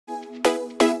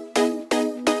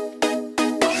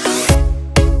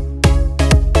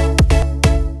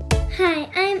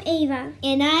Ava.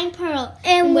 And I'm Pearl.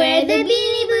 And we're the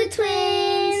Beanie Boo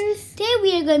Twins. Today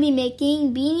we are going to be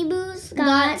making Beanie Boo's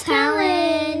Got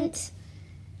Talent.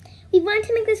 We wanted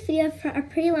to make this video for a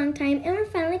pretty long time, and we're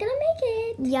finally going to make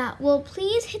it. Yeah, well,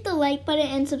 please hit the like button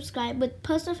and subscribe with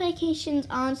post notifications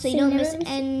on so you don't miss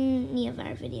any of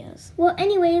our videos. Well,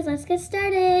 anyways, let's get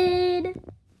started.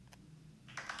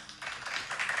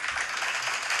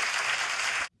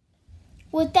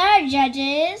 With our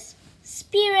judges,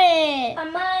 Spirit,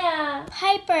 Amaya,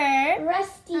 Piper,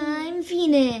 Rusty, I'm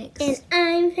Phoenix, and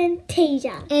I'm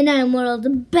Fantasia. And I'm world's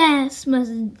best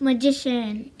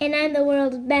magician. And I'm the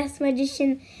world's best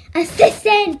magician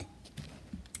assistant.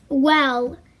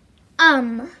 Well,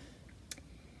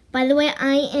 by the way,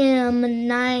 I am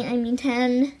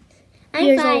 10 I'm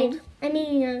years 5. old.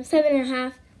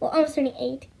 7.5. Well, almost turning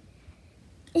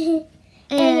 8.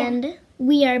 And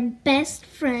we are best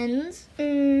friends.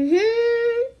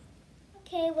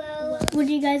 Okay, well, What are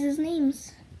you guys'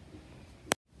 names?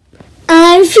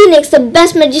 I'm Phoenix, the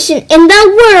best magician in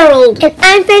the world. and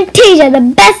I'm Fantasia, the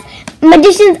best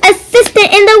magician's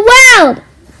assistant in the world.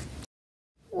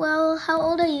 Well, how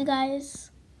old are you guys?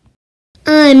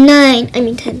 I'm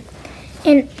 10.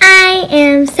 And I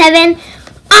am 7,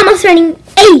 almost turning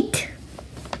 8.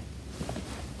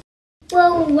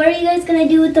 Well, what are you guys going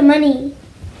to do with the money?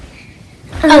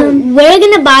 We're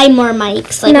gonna buy more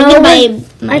mics. Like, No, we're gonna buy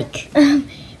a mic.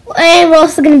 And we're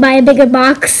also going to buy a bigger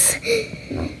box.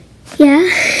 Yeah?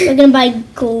 We're gonna buy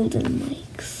golden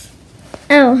mics.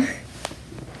 Oh,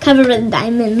 Covered with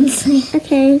diamonds.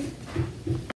 okay.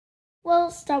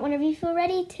 Well, start whenever you feel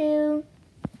ready to.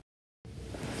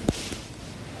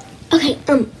 Okay,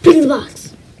 bring the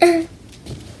box.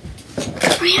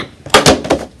 Hurry up.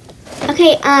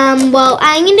 Okay, well,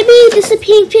 I'm gonna be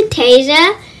disappearing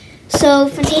Fantasia. So,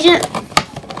 Fantasia,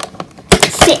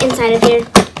 sit inside of here.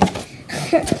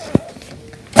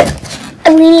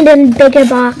 We need a bigger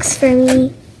box for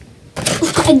me.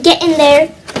 Get in there.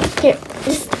 Here,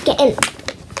 just get in.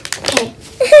 Okay.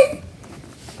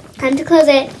 Time to close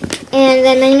it. And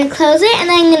then I'm gonna close it, and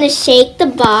then I'm gonna shake the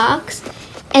box,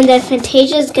 and then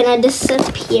Fantasia's gonna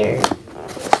disappear.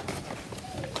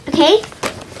 Okay?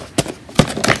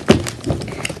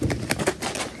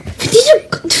 Fantasia,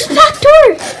 go to the back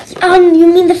door! You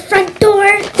mean the front door?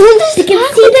 You You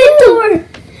can see the door.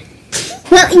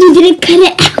 Well, you didn't cut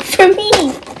it out for me.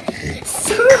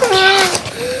 So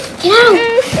Get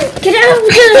out! Get out!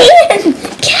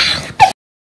 Get out!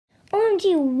 OMG,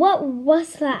 what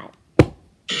was that?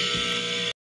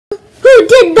 Who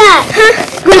did that? Huh?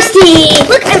 Rusty!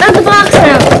 Look, I'm out the box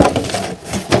now.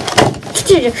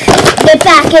 Get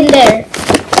back in there.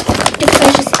 Get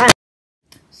precious out.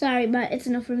 Sorry, but it's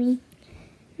enough for me.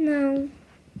 No.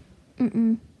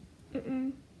 Mm-mm.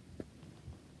 Mm-mm.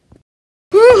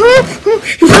 You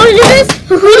want to do this?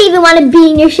 We don't even want to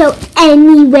be in your show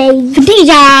anyway.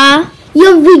 Fantasia,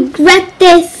 you'll regret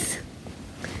this.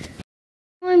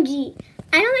 OMG,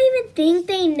 I don't even think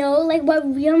they know like what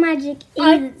real magic is.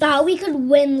 I thought we could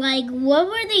win. Like, what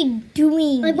were they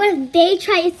doing? Like, what if they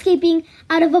try escaping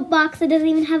out of a box that doesn't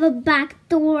even have a back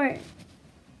door?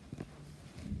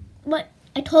 What?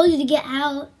 I told you to get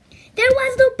out. There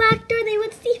was no back door. They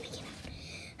would see me get out.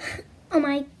 Oh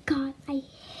my god, I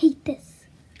hate this.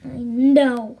 I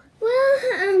know.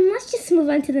 Well, let's just move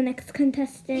on to the next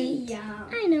contestant. Yeah.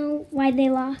 I know why they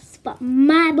lost, but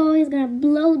my boy is gonna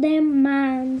blow their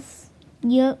minds.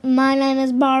 Yep, my name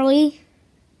is Barley.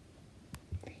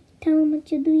 Tell them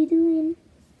what you'll be doing.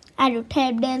 I do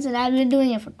tap dancing. I've been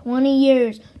doing it for 20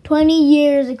 years. 20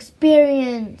 years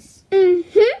experience.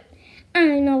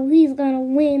 I know he's gonna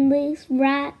win this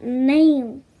right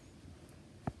now.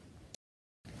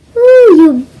 Ooh,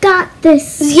 you got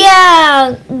this.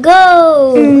 Yeah,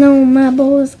 go. I know my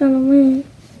boy's gonna win.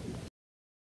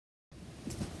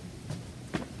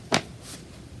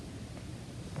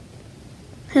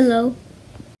 Hello.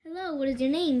 Hello, what is your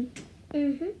name?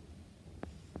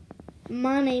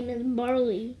 My name is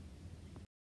Barley.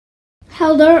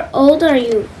 How old are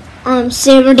you? I'm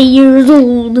 70 years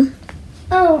old.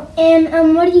 Oh,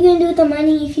 and what are you gonna do with the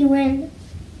money if you win?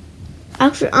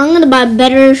 Actually, I'm gonna buy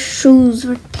better shoes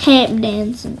for tap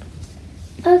dancing.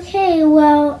 Okay,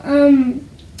 well,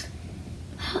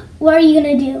 what are you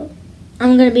gonna do?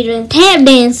 I'm gonna be doing tap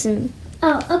dancing.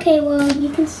 Oh, okay, well, you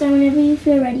can start whenever you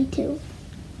feel ready to.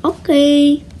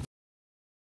 Okay.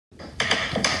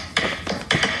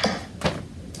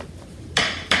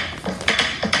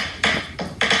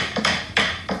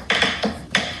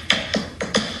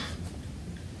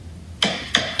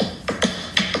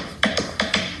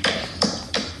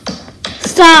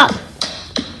 Stop.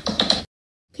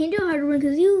 Can't do a harder one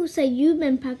because you said you've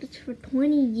been practicing for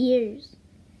 20 years.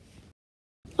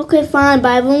 Okay, fine, but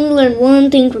I've only learned one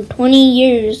thing for 20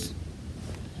 years.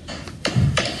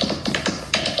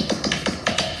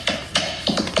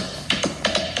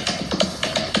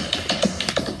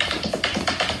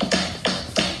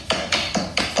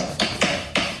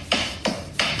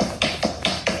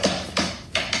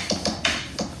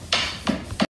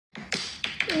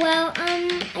 Well,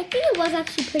 I think it was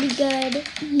actually pretty good.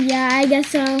 Yeah, I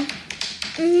guess so.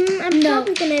 I'm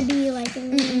probably gonna be like,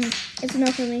 It's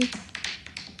enough for me.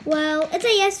 well, it's a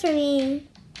yes for me.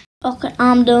 Okay,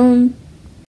 I'm done.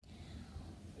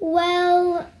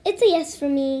 Well, it's a yes for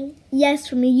me. Yes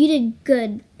for me. You did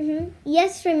good.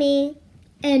 Yes for me.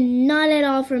 And not at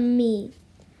all for me.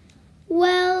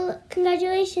 Well,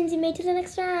 congratulations, you made it to the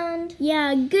next round.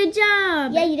 Yeah, good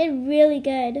job. Yeah, you did really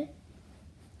good.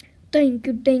 Thank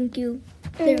you.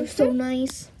 They were so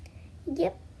nice.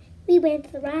 Yep. We went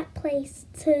to the right place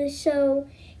to show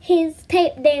his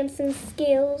tape dancing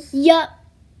skills. Yup.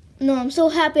 No, I'm so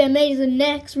happy I made it to the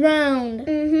next round.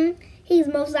 He's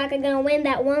most likely gonna win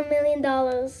that $1 million.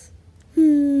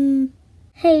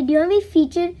 Hey, Do you want to be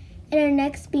featured in our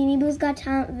next Beanie Boos Got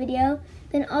Talent video?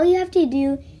 Then all you have to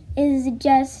do is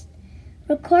just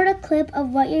record a clip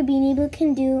of what your Beanie Boo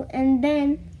can do and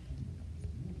then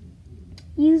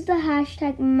use the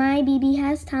hashtag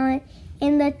MyBeBeHasTalent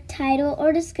in the title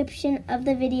or description of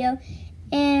the video.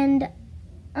 And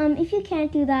if you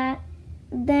can't do that,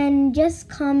 then just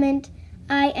comment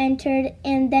I entered,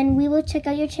 and then we will check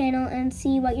out your channel and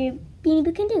see what your Beanie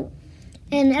Boo can do.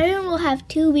 And everyone will have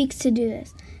 2 weeks to do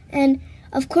this. And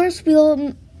of course,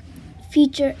 we'll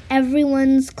feature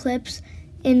everyone's clips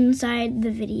inside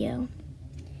the video.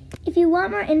 If you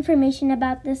want more information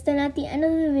about this, then at the end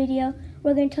of the video,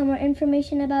 we're going to tell more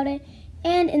information about it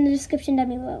and in the description down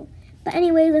below. But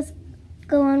anyway, let's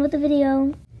go on with the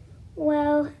video.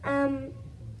 Well, I'm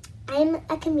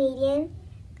a comedian.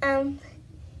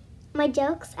 My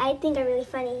jokes, I think, are really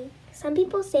funny. Some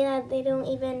people say that they don't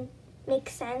even make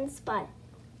sense, but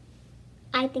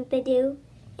I think they do.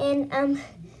 And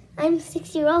I'm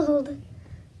 6 years old.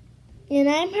 And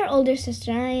I'm her older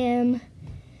sister. I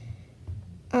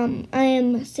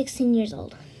am 16 years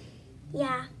old.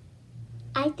 Yeah,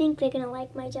 I think they're gonna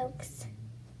like my jokes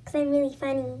because I'm really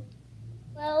funny.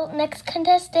 Well, next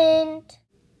contestant.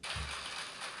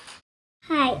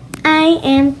 Hi, I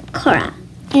am Cora.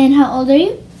 And how old are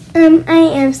you? I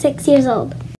am 6 years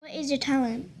old. What is your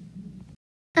talent?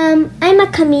 I'm a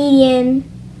comedian.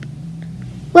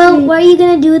 Well, what are you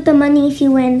gonna do with the money if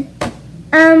you win?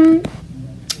 I'm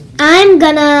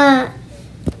gonna...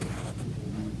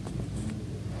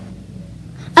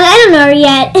 I don't know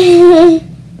yet.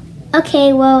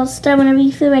 Okay, well, start whenever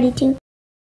you feel ready to.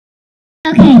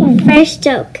 Okay, first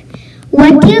joke.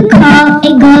 What do you call a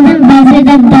golden buzzer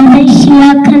that doesn't shoot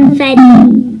out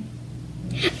confetti?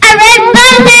 A red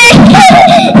buzzer!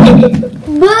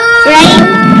 Boo!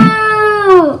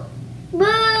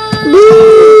 Right?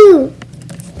 Boo!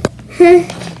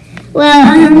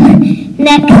 Well,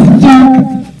 next joke.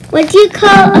 What do you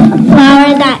call a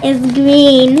flower that is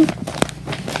green?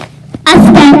 A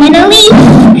stem and a leaf.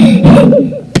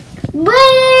 Boo!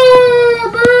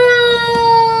 Boo!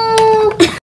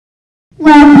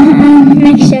 Well,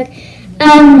 next joke.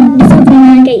 This one's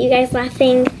gonna get you guys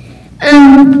laughing.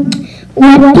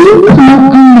 What do you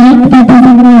call a mic that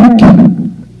doesn't work?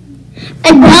 A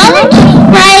Dollar Tree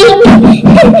mic.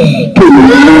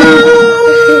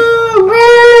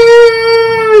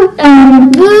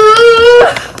 Boo!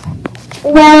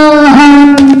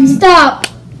 Well, stop.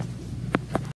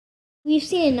 We've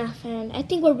seen enough, and I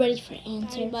think we're ready for an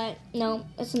answer. But no,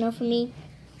 it's a no for me.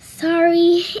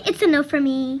 Sorry, it's a no for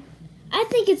me. I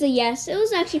think it's a yes. It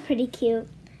was actually pretty cute.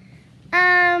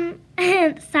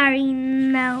 Sorry,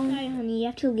 no. Sorry, honey, you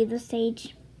have to leave the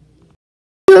stage.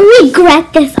 You'll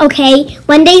regret this, okay?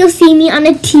 One day you'll see me on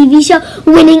a TV show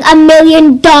winning $1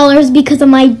 million because of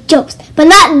my jokes. But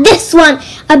not this one!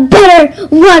 A better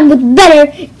one with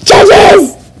better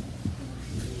judges!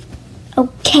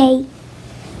 Okay.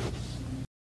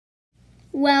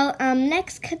 Well,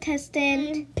 next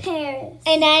contestant. Paris.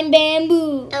 And I'm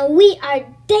Bamboo. And we are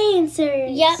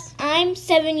dancers. Yep, I'm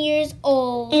 7 years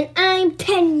old. And I'm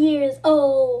 10 years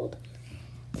old.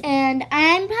 And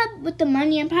I'm probably, with the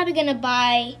money, I'm probably gonna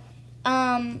buy,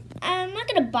 I'm not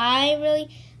gonna buy really.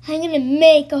 I'm gonna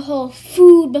make a whole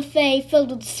food buffet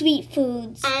filled with sweet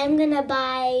foods. I'm gonna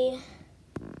buy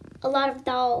a lot of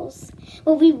dolls.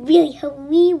 Well, we really hope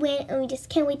we win, and we just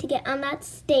can't wait to get on that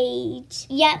stage.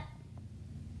 Yep.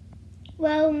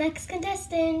 Well, next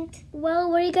contestant. Well,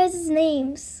 what are you guys'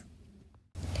 names?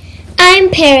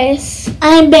 I'm Paris.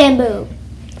 I'm Bamboo.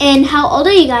 And how old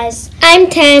are you guys? I'm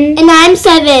 10. And I'm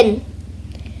 7.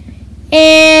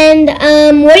 And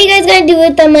what are you guys gonna do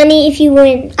with the money if you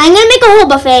win? I'm gonna make a whole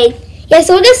buffet. Yeah,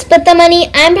 so we're gonna split the money.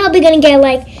 I'm probably gonna get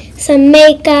like some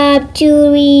makeup,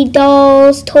 jewelry,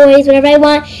 dolls, toys, whatever I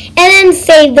want, and then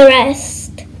save the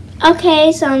rest.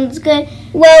 Okay, sounds good.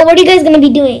 Well, what are you guys gonna be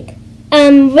doing?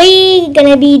 We're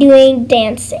gonna be doing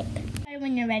dancing.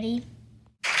 When you're ready.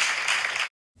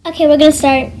 Okay, we're gonna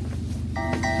start.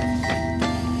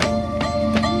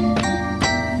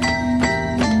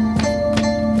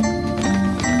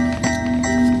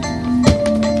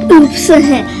 Oops.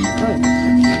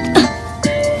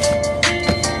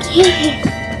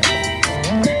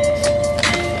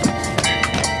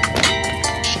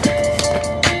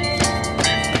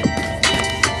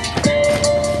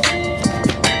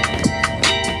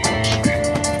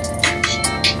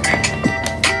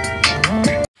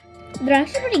 They're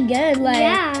actually pretty good,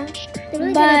 Yeah, they're really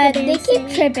good but at the they keep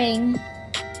dancing. tripping.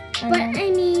 But I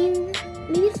mean,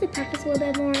 maybe if they practice a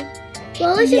little bit more.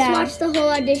 Well, let's just watch the whole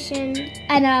audition.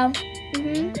 I know.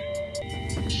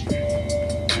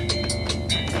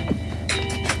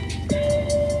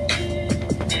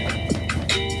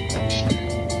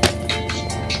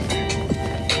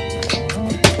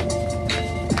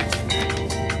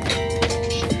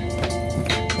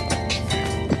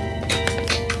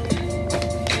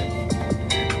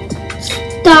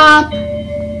 Stop.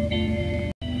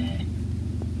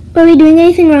 Were we doing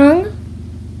anything wrong?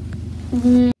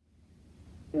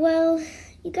 Well,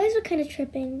 you guys were kind of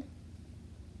tripping.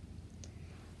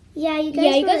 Yeah, you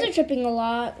guys are tripping a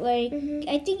lot. Like,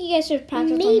 I think you guys should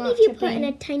practice. Maybe if you put in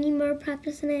a tiny more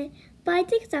practice in it, but I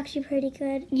think it's actually pretty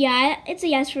good. Yeah, it's a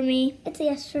yes for me. It's a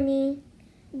yes for me.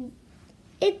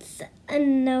 It's a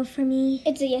no for me.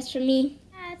 It's a yes for me.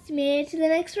 That's made it to the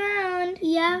next round.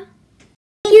 Yeah.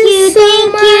 Thank you so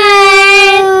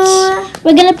much.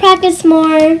 We're gonna practice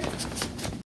more.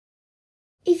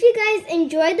 If you guys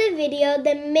enjoyed the video,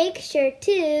 then make sure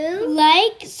to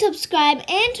Like, subscribe,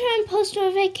 and turn on post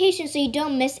notifications so you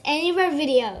don't miss any of our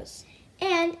videos.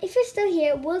 And if you're still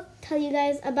here, we'll tell you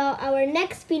guys about our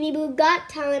next Beanie Boo Got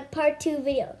Talent Part 2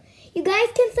 video. You guys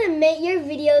can submit your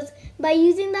videos by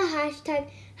using the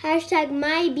hashtag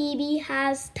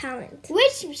MyBeeBeeHasTalent,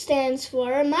 Which stands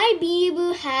for My Beanie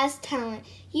Boo Has Talent.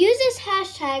 Use this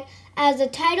hashtag as the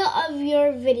title of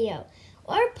your video,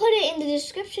 or put it in the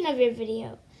description of your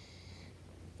video.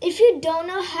 If you don't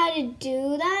know how to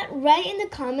do that, write in the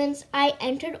comments I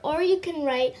entered, or you can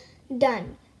write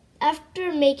done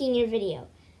after making your video,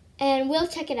 and we'll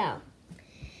check it out.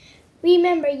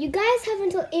 Remember, you guys have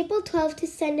until April 12th to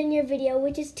send in your video,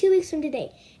 which is 2 weeks from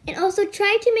today. And also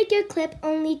try to make your clip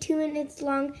only 2 minutes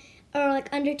long, or like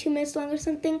under 2 minutes long or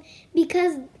something,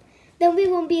 because then we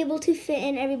won't be able to fit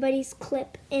in everybody's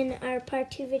clip in our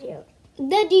Part 2 video.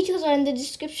 The details are in the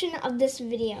description of this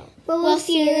video. Well, we'll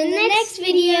see you in the next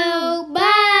video.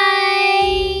 Bye!